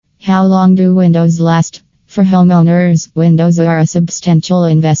How long do windows last? For homeowners, windows are a substantial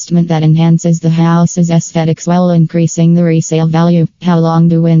investment that enhances the house's aesthetics while increasing the resale value. How long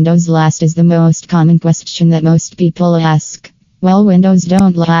do windows last is the most common question that most people ask. Well, windows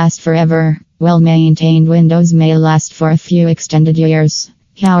don't last forever. Well-maintained windows may last for a few extended years.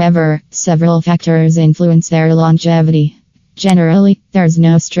 However, several factors influence their longevity. Generally, there's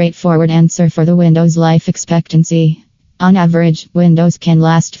no straightforward answer for the window's life expectancy. On average, windows can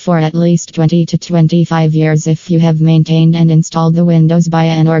last for at least 20 to 25 years if you have maintained and installed the windows by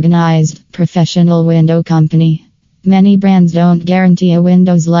an organized, professional window company. Many brands don't guarantee a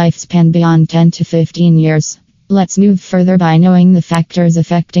window's lifespan beyond 10 to 15 years. Let's move further by knowing the factors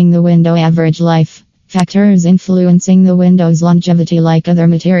affecting the window average life. Factors influencing the window's longevity. Like other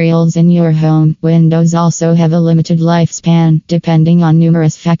materials in your home, windows also have a limited lifespan, depending on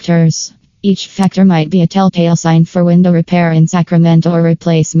numerous factors. Each factor might be a telltale sign for window repair in Sacramento or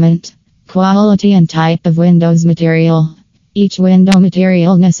replacement. Quality and type of windows material. Each window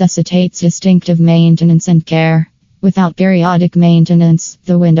material necessitates distinctive maintenance and care. Without periodic maintenance,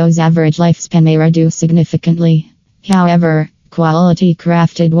 the window's average lifespan may reduce significantly. However, quality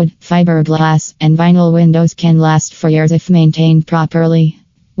crafted wood, fiberglass, and vinyl windows can last for years if maintained properly.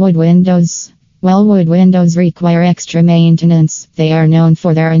 Wood windows. Well, wood windows require extra maintenance. They are known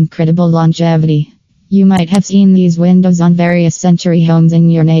for their incredible longevity. You might have seen these windows on various Century homes in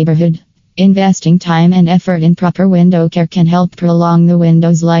your neighborhood. Investing time and effort in proper window care can help prolong the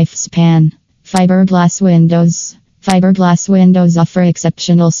window's lifespan. Fiberglass windows. Fiberglass windows offer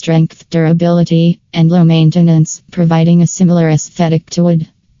exceptional strength, durability, and low maintenance, providing a similar aesthetic to wood.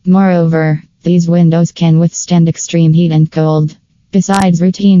 Moreover, these windows can withstand extreme heat and cold. Besides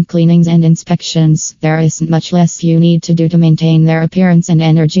routine cleanings and inspections, there isn't much less you need to do to maintain their appearance and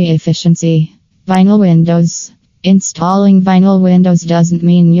energy efficiency. Vinyl windows. Installing vinyl windows doesn't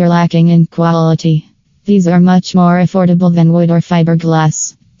mean you're lacking in quality. These are much more affordable than wood or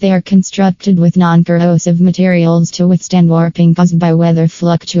fiberglass. They are constructed with non-corrosive materials to withstand warping caused by weather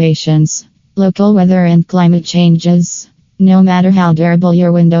fluctuations, local weather and climate changes. No matter how durable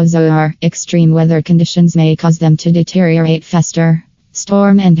your windows are, extreme weather conditions may cause them to deteriorate faster.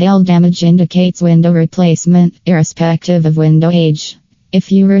 Storm and hail damage indicates window replacement, irrespective of window age.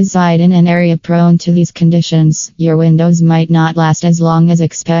 If you reside in an area prone to these conditions, your windows might not last as long as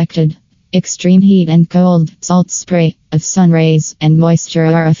expected. Extreme heat and cold, salt spray, of sun rays, and moisture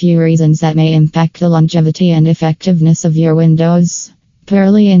are a few reasons that may impact the longevity and effectiveness of your windows.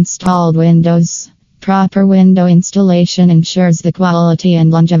 Poorly installed windows. Proper window installation ensures the quality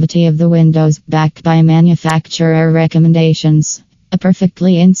and longevity of the windows, backed by manufacturer recommendations. A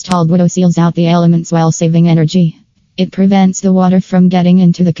perfectly installed window seals out the elements while saving energy. It prevents the water from getting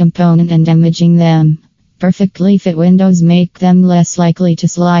into the component and damaging them. Perfectly fit windows make them less likely to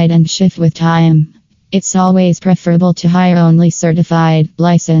slide and shift with time. It's always preferable to hire only certified,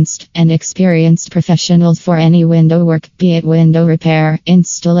 licensed, and experienced professionals for any window work, be it window repair,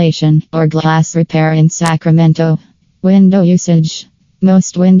 installation, or glass repair in Sacramento. Window usage.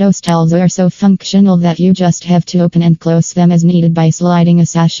 Most window styles are so functional that you just have to open and close them as needed by sliding a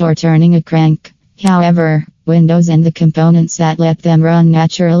sash or turning a crank. However, windows and the components that let them run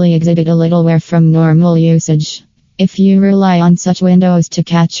naturally exhibit a little wear from normal usage. If you rely on such windows to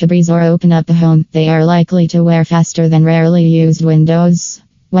catch a breeze or open up a home, they are likely to wear faster than rarely used windows.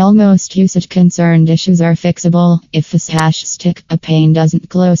 While most usage-concerned issues are fixable, if a sash stick, a pane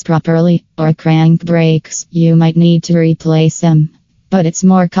doesn't close properly, or a crank breaks, you might need to replace them. But it's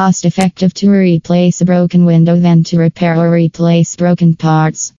more cost-effective to replace a broken window than to repair or replace broken parts.